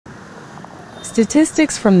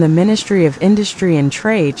Statistics from the Ministry of Industry and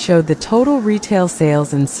Trade showed the total retail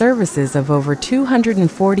sales and services of over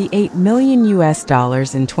 $248 million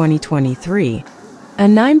in 2023, a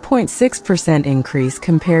 9.6% increase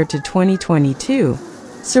compared to 2022,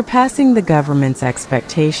 surpassing the government's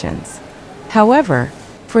expectations. However,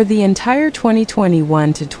 for the entire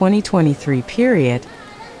 2021 to 2023 period,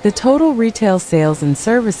 the total retail sales and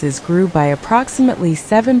services grew by approximately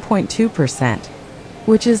 7.2%,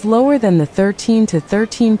 which is lower than the 13 to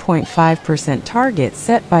 13.5% target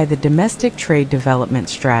set by the Domestic Trade Development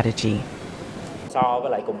Strategy.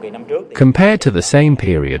 Compared to the same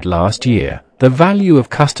period last year, the value of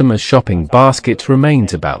customers' shopping baskets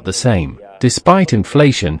remains about the same, despite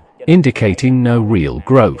inflation, indicating no real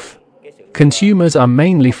growth. Consumers are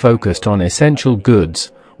mainly focused on essential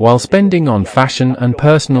goods, while spending on fashion and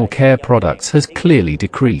personal care products has clearly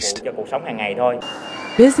decreased.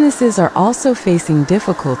 Businesses are also facing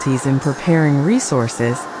difficulties in preparing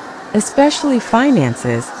resources, especially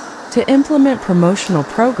finances, to implement promotional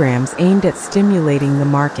programs aimed at stimulating the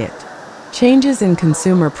market. Changes in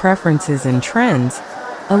consumer preferences and trends,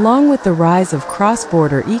 along with the rise of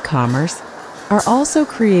cross-border e-commerce, are also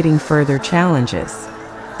creating further challenges.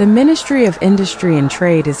 The Ministry of Industry and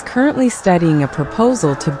Trade is currently studying a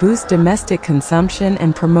proposal to boost domestic consumption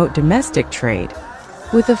and promote domestic trade,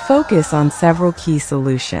 with a focus on several key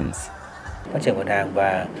solutions.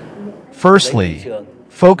 Firstly,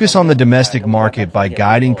 focus on the domestic market by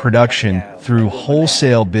guiding production through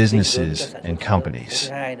wholesale businesses and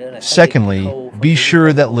companies. Secondly, be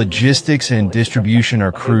sure that logistics and distribution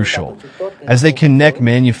are crucial, as they connect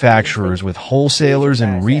manufacturers with wholesalers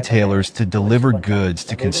and retailers to deliver goods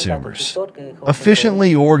to consumers.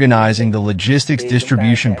 Efficiently organizing the logistics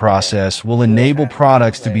distribution process will enable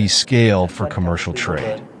products to be scaled for commercial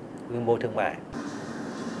trade.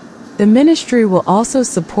 The ministry will also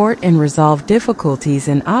support and resolve difficulties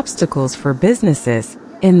and obstacles for businesses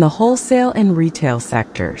in the wholesale and retail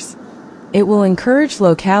sectors. It will encourage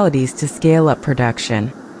localities to scale up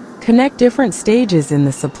production, connect different stages in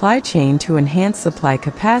the supply chain to enhance supply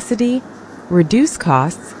capacity, reduce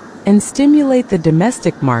costs, and stimulate the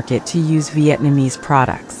domestic market to use Vietnamese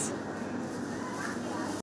products.